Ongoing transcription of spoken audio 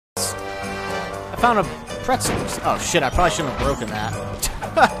found a pretzel. Oh shit, I probably shouldn't have broken that.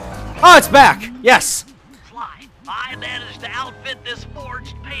 Oh, it's back! Yes! Sly, I managed to outfit this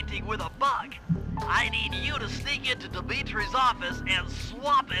forged painting with a bug. I need you to sneak into Dimitri's office and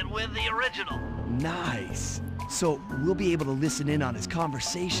swap it with the original. Nice. So we'll be able to listen in on his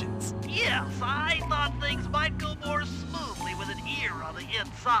conversations. Yes, I thought things might go more smoothly with an ear on the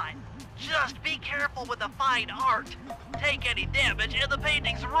inside. Just be careful with the fine art. Take any damage and the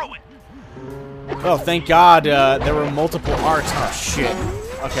painting's ruined. Oh, thank God there were multiple arts. Oh, shit.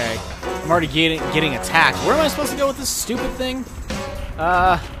 Okay. I'm already getting attacked. Where am I supposed to go with this stupid thing?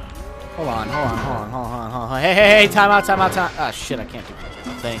 Hold on. Hey, time out. Ah, shit, I can't do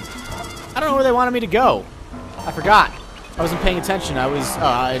the thing. I don't know where they wanted me to go. I forgot. I wasn't paying attention.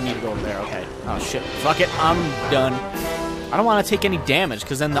 I need to go over there. Okay. Oh, shit. Fuck it. I'm done. I don't want to take any damage,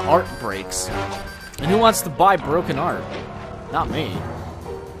 because then the art breaks. And who wants to buy broken art? Not me.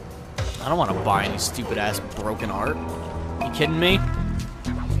 I don't want to buy any stupid-ass broken art. You kidding me?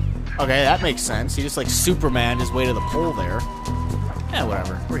 Okay, that makes sense. He just, like, Superman his way to the pole there. Yeah,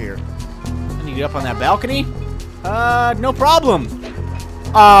 whatever. We're here. I need to get up on that balcony. No problem.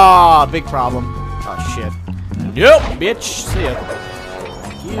 Ah, big problem. Oh, shit. Nope, bitch. See ya.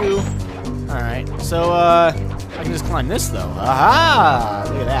 Thank you. Alright, so, I can just climb this, though. Aha!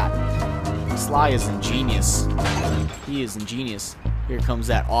 Look at that. Sly is ingenious. He is ingenious. Here comes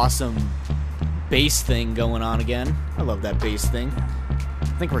that awesome base thing going on again. I love that base thing. I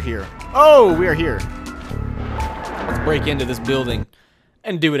think we're here. Oh, we are here. Let's break into this building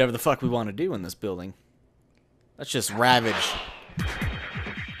and do whatever the fuck we want to do in this building. Let's just ravage.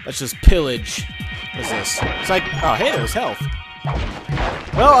 Let's just pillage. What's this? It's like, oh, hey, there's health.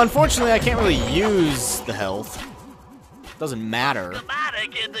 Well, unfortunately, I can't really use the health. Doesn't matter.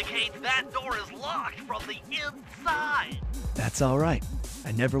 Schematic indicates that door is locked from the inside. That's all right.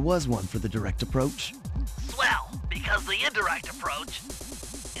 I never was one for the direct approach. Swell, because the indirect approach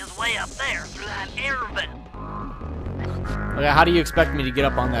is way up there through that air vent. Okay, how do you expect me to get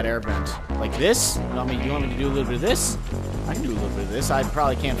up on that air vent? Like this? You want me to do a little bit of this? I can do a little bit of this. I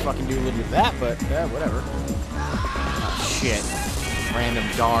probably can't fucking do a little bit of that, but whatever. Oh, shit. Random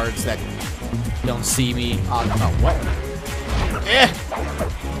guards that don't see me. Oh, what?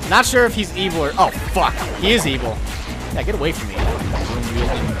 Not sure if he's evil or... Oh, fuck. He is evil. Yeah, get away from me.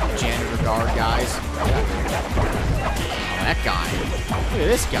 Room-wielding janitor guard guys. Oh, that guy. Look at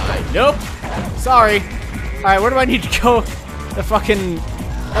this guy. Nope. Sorry. Alright, where do I need to go? The fucking...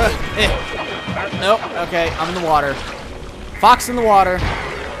 Nope. Okay, I'm in the water. Fox in the water.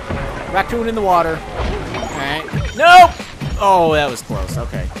 Raccoon in the water. Alright. Nope! Oh, that was close.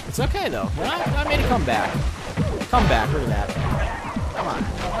 Okay. It's okay, though. I made a comeback. Comeback. Look at that. Come on.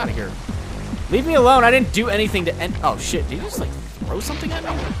 Out of here. Leave me alone. I didn't do anything to end... Oh, shit. Did he just, like, throw something at me?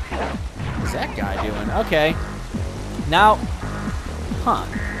 What's that guy doing? Okay. Now... Huh.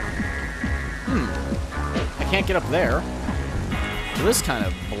 I can't get up there. So this kind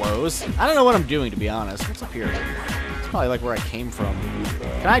of blows. I don't know what I'm doing, to be honest. What's up here? It's probably, like, where I came from.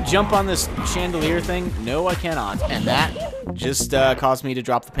 Can I jump on this chandelier thing? No, I cannot. And that just caused me to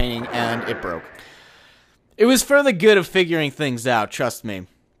drop the painting, and it broke. It was for the good of figuring things out, trust me.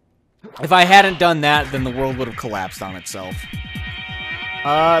 If I hadn't done that, then the world would have collapsed on itself.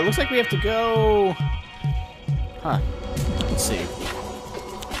 It looks like we have to go... Huh. Let's see.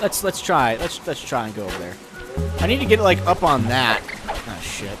 Let's try. Let's try and go over there. I need to get, like, up on that. Oh,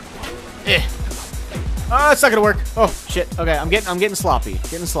 shit. Oh, it's not gonna work. Oh, shit. Okay, I'm getting sloppy.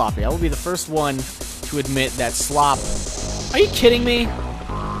 Getting sloppy. I will be the first one to admit that slop... Are you kidding me?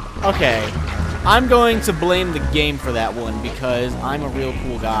 Okay. I'm going to blame the game for that one because I'm a real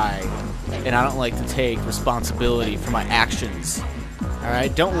cool guy and I don't like to take responsibility for my actions.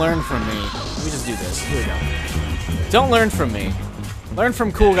 Alright, don't learn from me. Let me just do this. Here we go. Don't learn from me. Learn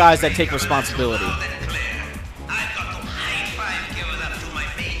from cool guys that take responsibility.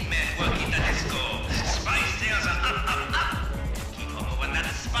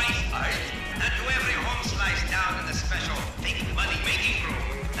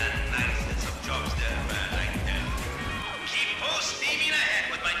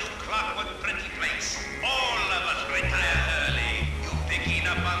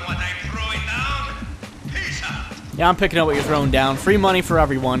 Yeah, I'm picking up what you're throwing down. Free money for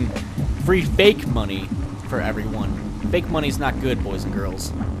everyone. Free fake money for everyone. Fake money's not good, boys and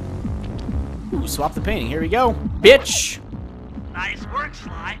girls. Ooh, swap the painting. Here we go. Bitch! Nice work,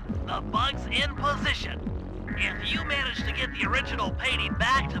 Sly. The bug's in position. If you manage to get the original painting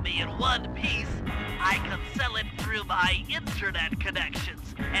back to me in one piece, I can sell it through my internet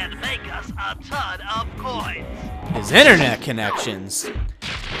connections and make us a ton of coins. His internet connections?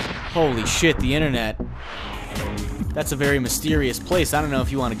 Holy shit, the internet. That's a very mysterious place. I don't know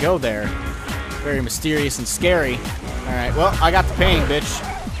if you want to go there. Very mysterious and scary. Alright, well, I got the pain, bitch.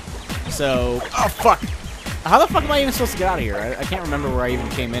 So, oh fuck. How the fuck am I even supposed to get out of here? I can't remember where I even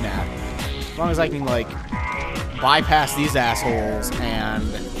came in at. As long as I can, like, bypass these assholes and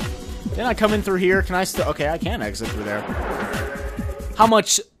then I come in through here. Can I still? Okay, I can exit through there. How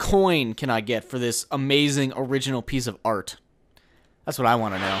much coin can I get for this amazing original piece of art? That's what I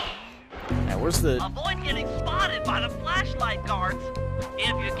want to know. Yeah, where's the... Avoid getting spotted by the flashlight guards.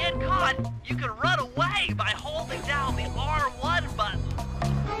 If you get caught, you can run away by holding down the R1 button.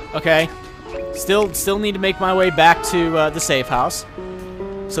 Okay. Still need to make my way back to the safe house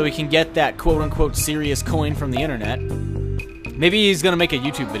so we can get that quote-unquote serious coin from the internet. Maybe he's gonna make a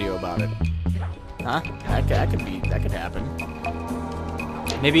YouTube video about it. Huh? That could happen.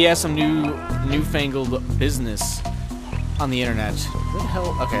 Maybe he has some newfangled business on the internet. Where the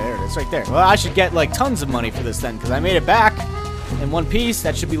hell? Okay, there it is, right there. Well, I should get like tons of money for this then, because I made it back in one piece.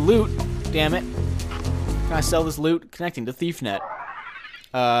 That should be loot. Damn it! Can I sell this loot? Connecting to ThiefNet.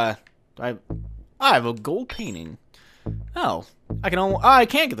 I have a gold painting. Oh, I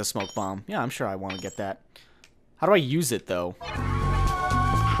can't get the smoke bomb. Yeah, I'm sure I want to get that. How do I use it though?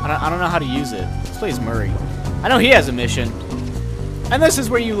 I don't know how to use it. Let's play as Murray. I know he has a mission. And this is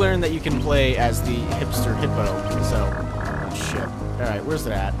where you learn that you can play as the Hipster Hippo. So, oh shit. Alright, where's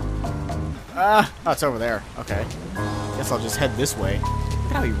it at? Oh, it's over there. Okay. Guess I'll just head this way.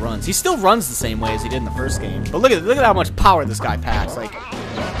 Look at how he runs. He still runs the same way as he did in the first game. But look at how much power this guy packs. Like,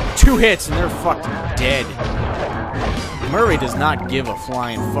 2 hits and they're fucking dead. Murray does not give a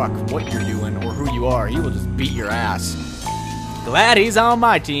flying fuck what you're doing or who you are. He will just beat your ass. Glad he's on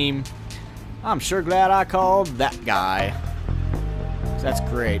my team. I'm sure glad I called that guy. So that's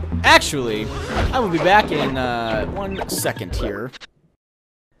great. Actually, I will be back in 1 second here.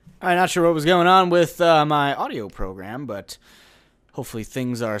 I'm not sure what was going on with my audio program, but hopefully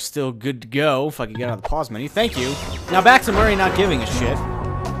things are still good to go if I can get out of the pause menu. Thank you. Now back to Murray not giving a shit.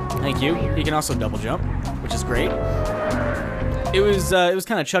 Thank you. He can also double jump, which is great. It was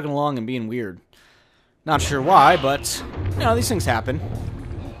kind of chugging along and being weird. Not sure why, but you know, these things happen.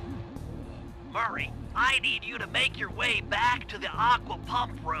 Murray, I need you to make your way back to the aqua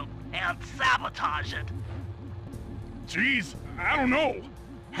pump room and sabotage it. Jeez, I don't know.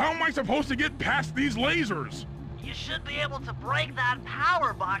 How am I supposed to get past these lasers? You should be able to break that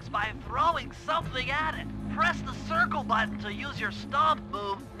power box by throwing something at it. Press the circle button to use your stomp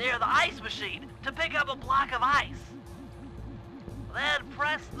move near the ice machine to pick up a block of ice. Then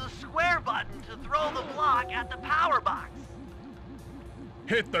press the square button to throw the block at the power box.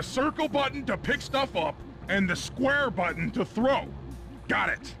 Hit the circle button to pick stuff up and the square button to throw. Got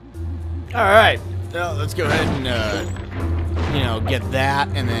it. Alright, well, let's go ahead and, you know, get that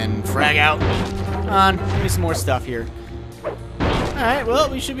and then frag out. Come on, give me some more stuff here. Alright, well,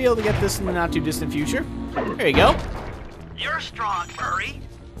 we should be able to get this in the not too distant future. There you go. You're strong, Murray.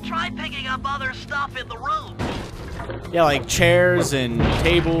 Try picking up other stuff in the room. Yeah, like chairs and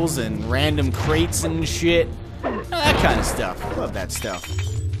tables and random crates and shit. That kind of stuff. I love that stuff.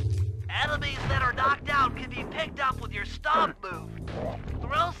 Enemies that are knocked out can be picked up with your stomp move.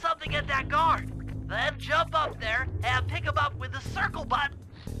 Throw something at that guard. Then jump up there and pick him up with the circle button.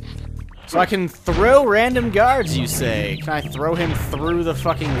 So I can throw random guards, you say? Can I throw him through the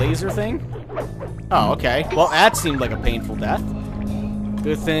fucking laser thing? Oh, okay. Well, that seemed like a painful death.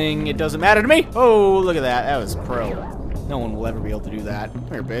 Good thing it doesn't matter to me. Oh, look at that. That was pro. No one will ever be able to do that. Come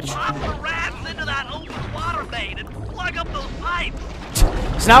here, bitch. Drop the rats into that open water main and plug up those pipes.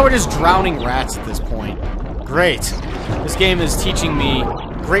 So now we're just drowning rats at this point. Great. This game is teaching me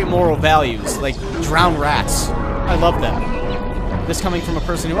great moral values, like drown rats. I love them. This coming from a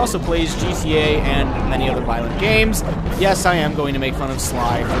person who also plays GTA and many other violent games. Yes, I am going to make fun of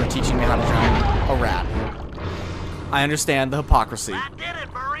Sly for teaching me how to drown a rat. I understand the hypocrisy. That did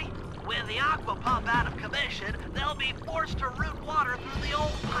it, Murray. With the aqua pump out of commission, they'll be forced to route water through the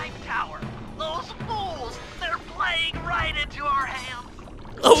old pipe tower. Those fools, they're playing right into our hands.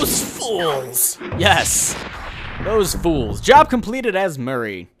 Those fools! Yes! Those fools. Job completed as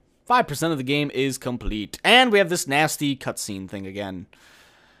Murray. 5% of the game is complete. And we have this nasty cutscene thing again.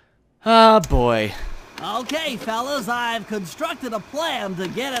 Ah, boy. Okay, fellas, I've constructed a plan to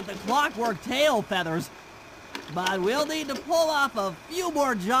get at the clockwork tail feathers. But we'll need to pull off a few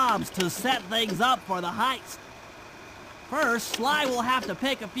more jobs to set things up for the heist. First, Sly will have to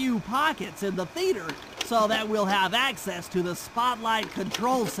pick a few pockets in the theater so that we'll have access to the Spotlight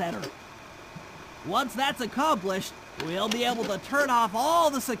Control Center. Once that's accomplished, we'll be able to turn off all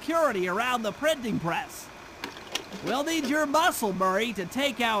the security around the printing press. We'll need your muscle, Murray, to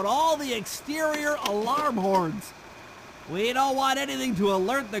take out all the exterior alarm horns. We don't want anything to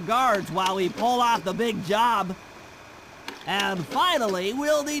alert the guards while we pull off the big job. And finally,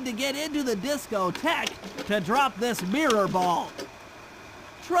 we'll need to get into the discotheque to drop this mirror ball.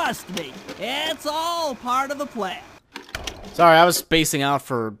 Trust me, it's all part of the plan. Sorry, I was spacing out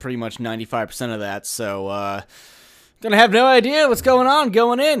for pretty much 95% of that, so, gonna have no idea what's going on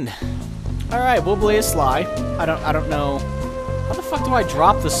going in. Alright, we'll blaze Sly. I don't know. How the fuck do I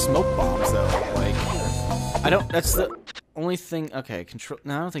drop the smoke bombs, though? Like, that's the only thing. Okay, control.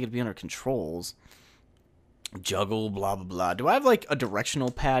 No, I don't think it'd be under controls. Juggle, blah, blah, blah. Do I have, like, a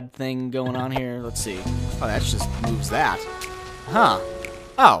directional pad thing going on here? Let's see. Oh, that just moves that. Huh.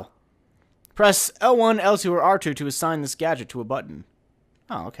 Oh. Press L1, L2, or R2 to assign this gadget to a button.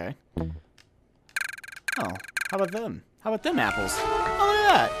 Oh, okay. Oh. How about them? How about them apples? Oh,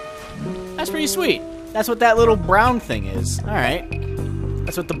 look at that. That's pretty sweet. That's what that little brown thing is. Alright.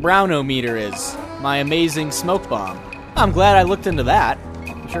 That's what the brownometer is. My amazing smoke bomb. I'm glad I looked into that.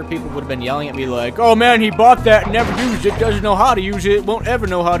 I'm sure people would have been yelling at me like, oh man, he bought that and never used it, doesn't know how to use it, won't ever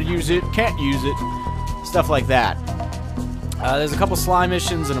know how to use it, can't use it. Stuff like that. There's a couple Sly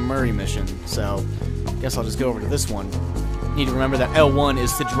missions and a Murray mission, so I guess I'll just go over to this one. Need to remember that L1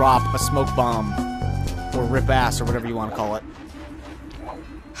 is to drop a smoke bomb, or rip ass, or whatever you want to call it.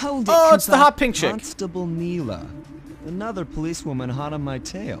 Hold it, Oh, it's the hot pink chick. Constable Neela. Another policewoman hot on my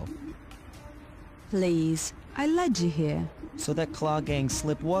tail. Please, I led you here. So that Claw Gang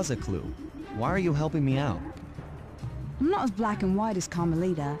slip was a clue. Why are you helping me out? I'm not as black and white as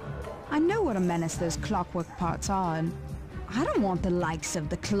Carmelita. I know what a menace those clockwork parts are, and I don't want the likes of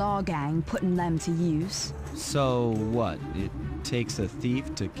the Claw Gang putting them to use. So what? It takes a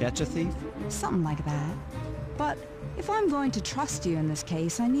thief to catch a thief? Something like that. But if I'm going to trust you in this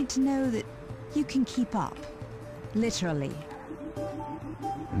case, I need to know that you can keep up. Literally.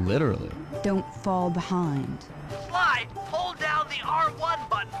 Literally? Don't fall behind. Sly, hold down the R1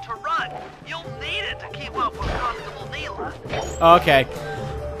 button to run. You'll need it to keep up with Constable Neela. Okay.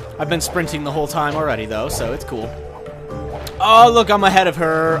 I've been sprinting the whole time already, though, so it's cool. Oh, look, I'm ahead of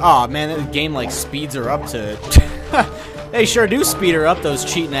her. Oh, man, the game, like, speeds her up to... They sure do speed her up, those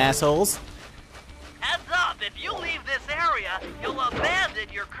cheating assholes. Heads up, if you leave this area, you'll abandon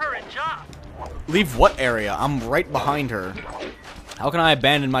your current job. Leave what area? I'm right behind her. How can I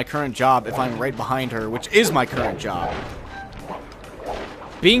abandon my current job if I'm right behind her, which is my current job?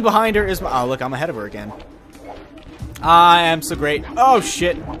 Being behind her is my... Oh, look, I'm ahead of her again. I am so great. Oh,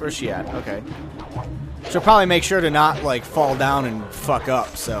 shit. Where's she at? Okay. She'll probably make sure to not, like, fall down and fuck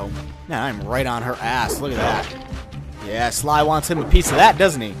up, so... Man, I'm right on her ass. Look at that. Yeah, Sly wants him a piece of that,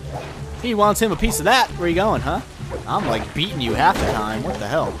 doesn't he? He wants him a piece of that. Where you going, huh? I'm, like, beating you half the time. What the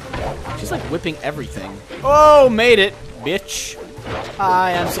hell? She's, like, whipping everything. Oh, made it, bitch.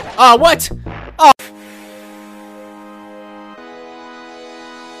 I am so... Oh, what?